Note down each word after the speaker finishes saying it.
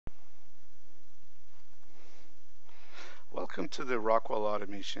Welcome to the Rockwell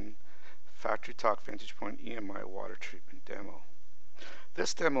Automation FactoryTalk VantagePoint EMI water treatment demo.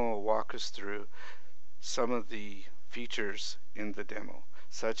 This demo will walk us through some of the features in the demo,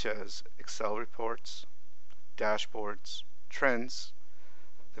 such as Excel reports, dashboards, trends,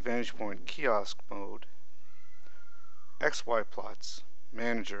 the VantagePoint kiosk mode, XY plots,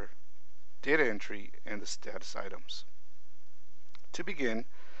 manager, data entry, and the status items. To begin,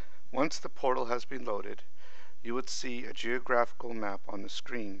 once the portal has been loaded, you would see a geographical map on the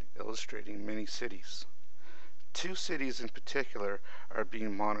screen illustrating many cities. Two cities in particular are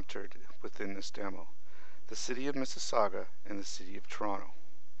being monitored within this demo, the city of Mississauga and the city of Toronto.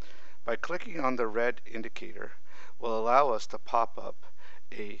 By clicking on the red indicator will allow us to pop up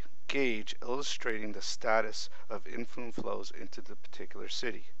a gauge illustrating the status of influent flows into the particular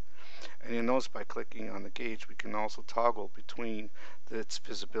city. And you'll notice by clicking on the gauge we can also toggle between its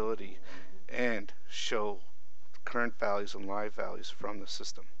visibility and show current values and live values from the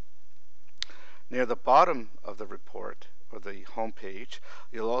system. Near the bottom of the report or the home page,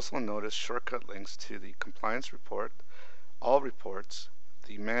 you'll also notice shortcut links to the compliance report, all reports,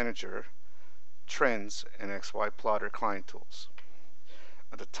 the manager, trends, and XY plotter client tools.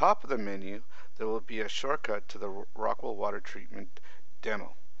 At the top of the menu, there will be a shortcut to the Rockwell water treatment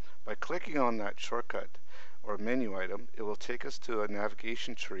demo. By clicking on that shortcut or menu item, it will take us to a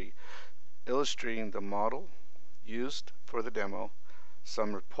navigation tree illustrating the model used for the demo,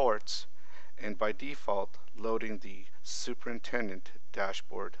 some reports, and by default loading the superintendent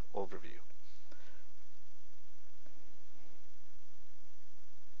dashboard overview.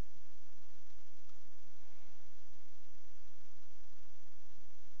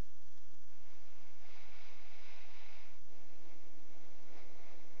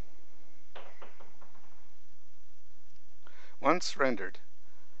 Once rendered,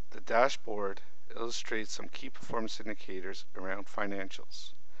 the dashboard illustrates some key performance indicators around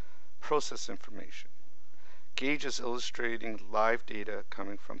financials, process information, gauges illustrating live data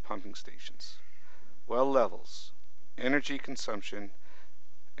coming from pumping stations, well levels, energy consumption,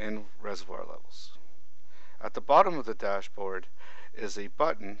 and reservoir levels. At the bottom of the dashboard is a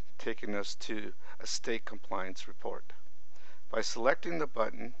button taking us to a state compliance report. By selecting the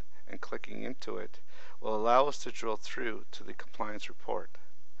button and clicking into it will allow us to drill through to the compliance report.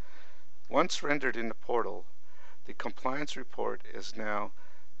 Once rendered in the portal, the compliance report is now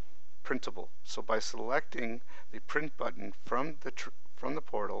printable. So by selecting the print button from the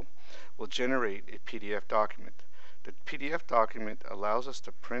portal, will generate a PDF document. The PDF document allows us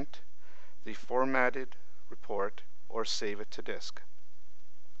to print the formatted report or save it to disk.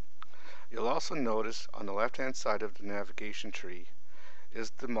 You'll also notice on the left-hand side of the navigation tree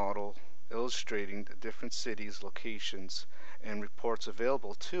is the model illustrating the different cities, locations, and reports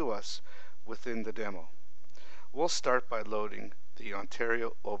available to us within the demo. We'll start by loading the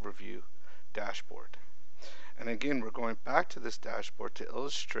Ontario Overview dashboard. And again, we're going back to this dashboard to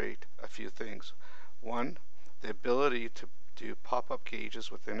illustrate a few things. One, the ability to do pop-up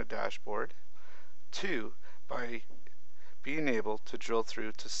gauges within a dashboard. Two, by being able to drill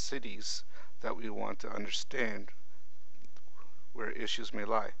through to cities that we want to understand where issues may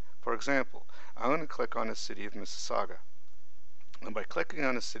lie. For example, I'm going to click on the city of Mississauga. And by clicking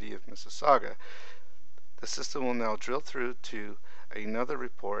on the city of Mississauga, the system will now drill through to another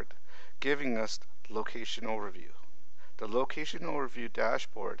report giving us location overview. The location overview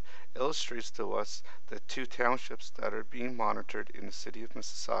dashboard illustrates to us the two townships that are being monitored in the city of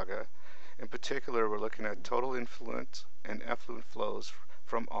Mississauga. In particular, we're looking at total influent and effluent flows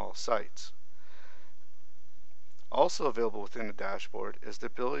from all sites. Also available within the dashboard is the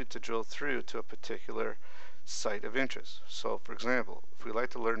ability to drill through to a particular site of interest. So for example, if we'd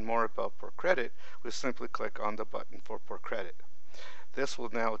like to learn more about Port Credit, we simply click on the button for Port Credit. This will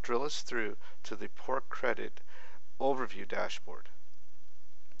now drill us through to the Port Credit overview dashboard.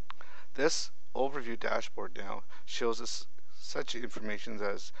 This overview dashboard now shows us such information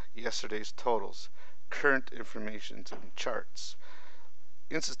as yesterday's totals, current information and charts,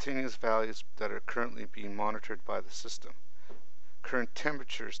 instantaneous values that are currently being monitored by the system, current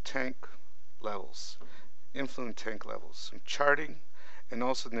temperatures, tank levels, influent tank levels, some charting, and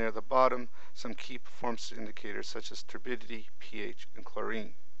also near the bottom some key performance indicators such as turbidity, pH, and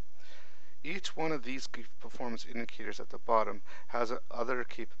chlorine. Each one of these key performance indicators at the bottom has other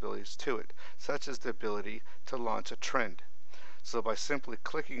capabilities to it, such as the ability to launch a trend. So by simply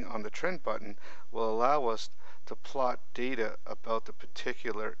clicking on the trend button will allow us to plot data about the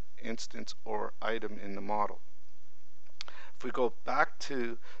particular instance or item in the model. If we go back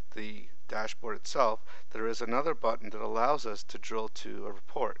to the dashboard itself, there is another button that allows us to drill to a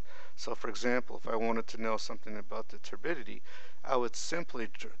report. So for example, if I wanted to know something about the turbidity, I would simply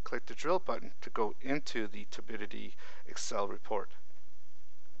click the drill button to go into the turbidity Excel report.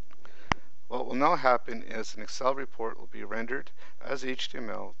 What will now happen is an Excel report will be rendered as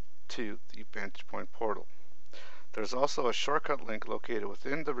HTML to the VantagePoint portal. There's also a shortcut link located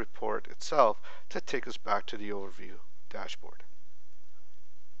within the report itself to take us back to the overview dashboard.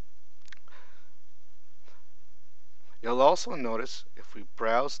 You'll also notice if we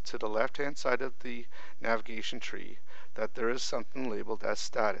browse to the left-hand side of the navigation tree that there is something labeled as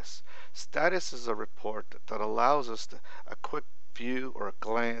status. Status is a report that allows us a quick view or a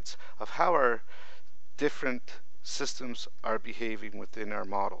glance of how our different systems are behaving within our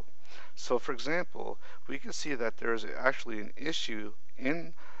model. So for example, we can see that there is actually an issue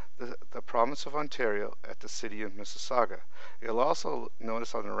in the province of Ontario at the city of Mississauga. You'll also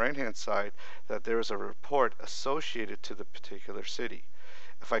notice on the right hand side that there is a report associated to the particular city.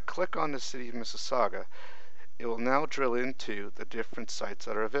 If I click on the city of Mississauga, it will now drill into the different sites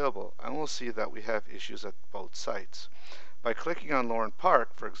that are available, and we'll see that we have issues at both sites. By clicking on Lauren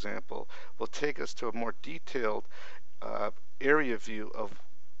Park, for example, will take us to a more detailed area view of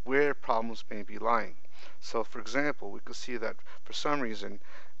where problems may be lying. So for example, we could see that for some reason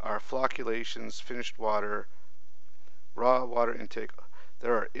our flocculations, finished water, raw water intake,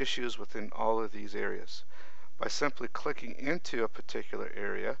 there are issues within all of these areas. By simply clicking into a particular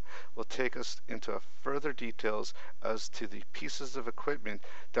area will take us into further details as to the pieces of equipment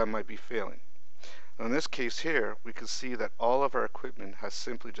that might be failing. Now in this case here, we can see that all of our equipment has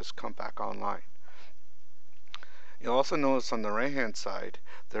simply just come back online. You'll also notice on the right hand side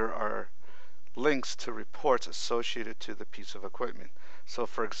there are links to reports associated to the piece of equipment. So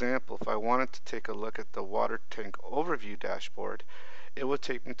for example, if I wanted to take a look at the water tank overview dashboard, it would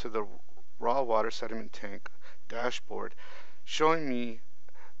take me to the raw water sediment tank dashboard, showing me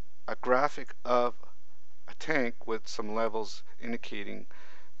a graphic of a tank with some levels indicating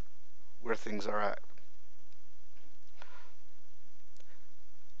where things are at.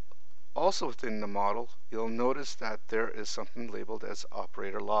 Also within the model, you'll notice that there is something labeled as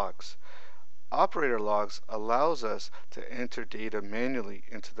operator logs. Operator logs allows us to enter data manually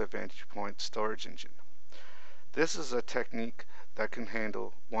into the VantagePoint storage engine. This is a technique that can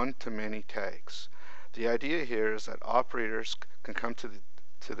handle one-to-many tags. The idea here is that operators can come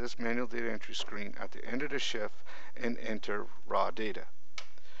to this manual data entry screen at the end of the shift and enter raw data.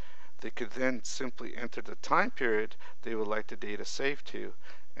 They could then simply enter the time period they would like the data saved to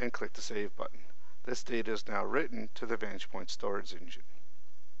and click the Save button. This data is now written to the VantagePoint storage engine.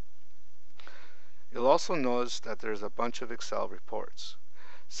 You'll also notice that there's a bunch of Excel reports.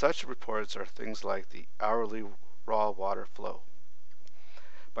 Such reports are things like the hourly raw water flow.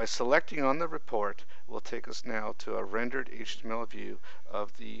 By selecting on the report, it will take us now to a rendered HTML view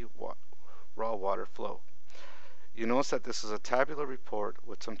of the raw water flow. You notice that this is a tabular report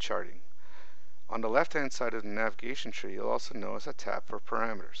with some charting. On the left-hand side of the navigation tree, you'll also notice a tab for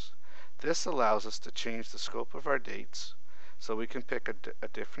parameters. This allows us to change the scope of our dates, so we can pick a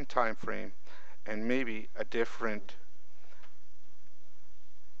different time frame and maybe a different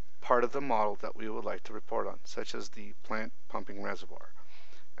part of the model that we would like to report on, such as the plant pumping reservoir.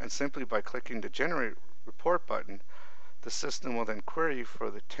 And simply by clicking the Generate Report button, the system will then query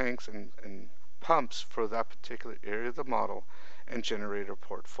for the tanks and pumps for that particular area of the model and generate a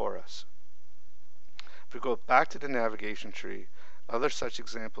report for us. If we go back to the navigation tree, other such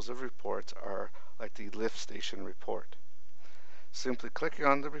examples of reports are like the lift station report. Simply clicking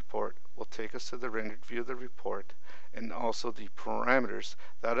on the report will take us to the rendered view of the report and also the parameters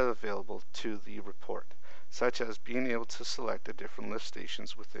that are available to the report, such as being able to select the different lift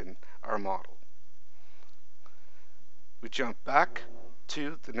stations within our model. We jump back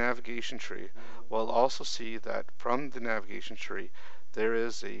to the navigation tree. We'll also see that from the navigation tree there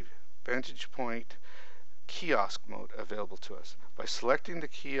is a VantagePoint kiosk mode available to us. By selecting the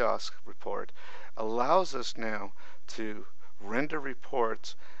kiosk report allows us now to render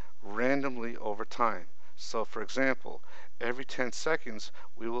reports randomly over time. So for example, every 10 seconds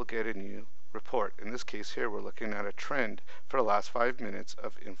we will get a new report. In this case here we're looking at a trend for the last 5 minutes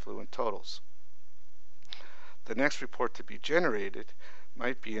of influent totals. The next report to be generated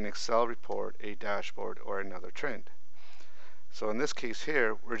might be an Excel report, a dashboard, or another trend. So in this case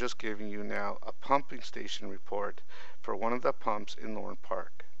here, we're just giving you now a pumping station report for one of the pumps in Lauren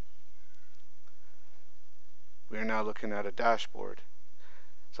Park. We are now looking at a dashboard.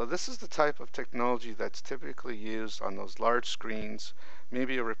 So this is the type of technology that's typically used on those large screens,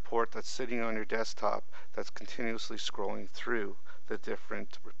 maybe a report that's sitting on your desktop that's continuously scrolling through the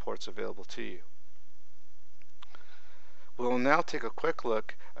different reports available to you. We'll now take a quick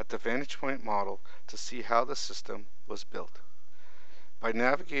look at the VantagePoint model to see how the system was built. By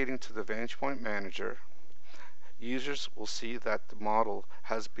navigating to the VantagePoint Manager, users will see that the model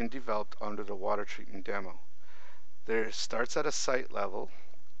has been developed under the water treatment demo. There starts at a site level.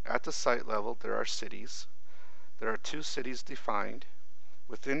 At the site level, there are cities. There are 2 cities defined.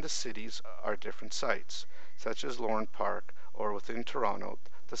 Within the cities are different sites, such as Lorne Park, or within Toronto,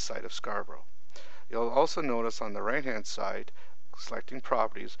 the site of Scarborough. You'll also notice on the right-hand side, selecting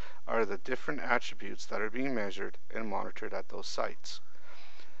properties, are the different attributes that are being measured and monitored at those sites.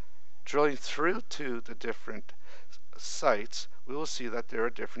 Drilling through to the different sites, we will see that there are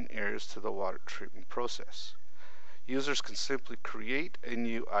different areas to the water treatment process. Users can simply create a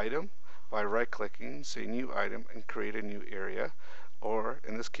new item by right-clicking, say New Item, and create a new area, or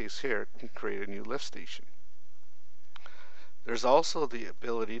in this case here, can create a new lift station. There's also the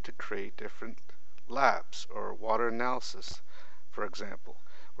ability to create different labs or water analysis, for example,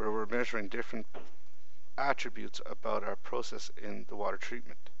 where we're measuring different attributes about our process in the water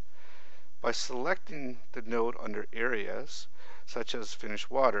treatment. By selecting the node under areas, such as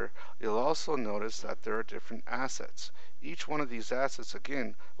finished water, you'll also notice that there are different assets. Each one of these assets,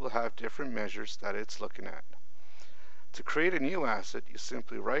 again, will have different measures that it's looking at. To create a new asset, you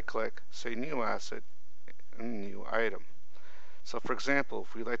simply right-click, say New Asset, and New Item. So for example,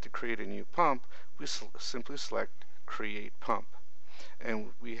 if we'd like to create a new pump, we simply select Create Pump. And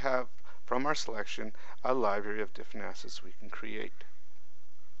we have, from our selection, a library of different assets we can create.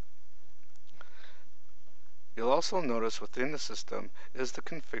 You'll also notice within the system is the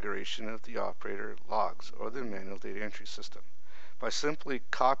configuration of the operator logs or the manual data entry system. By simply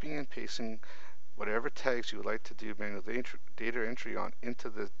copying and pasting whatever tags you would like to do manual data entry on into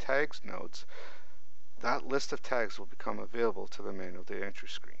the tags nodes, that list of tags will become available to the manual data entry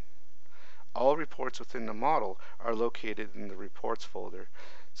screen. All reports within the model are located in the reports folder,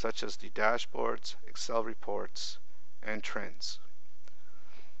 such as the dashboards, Excel reports, and trends.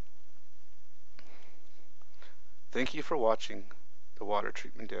 Thank you for watching the water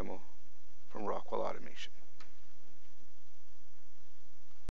treatment demo.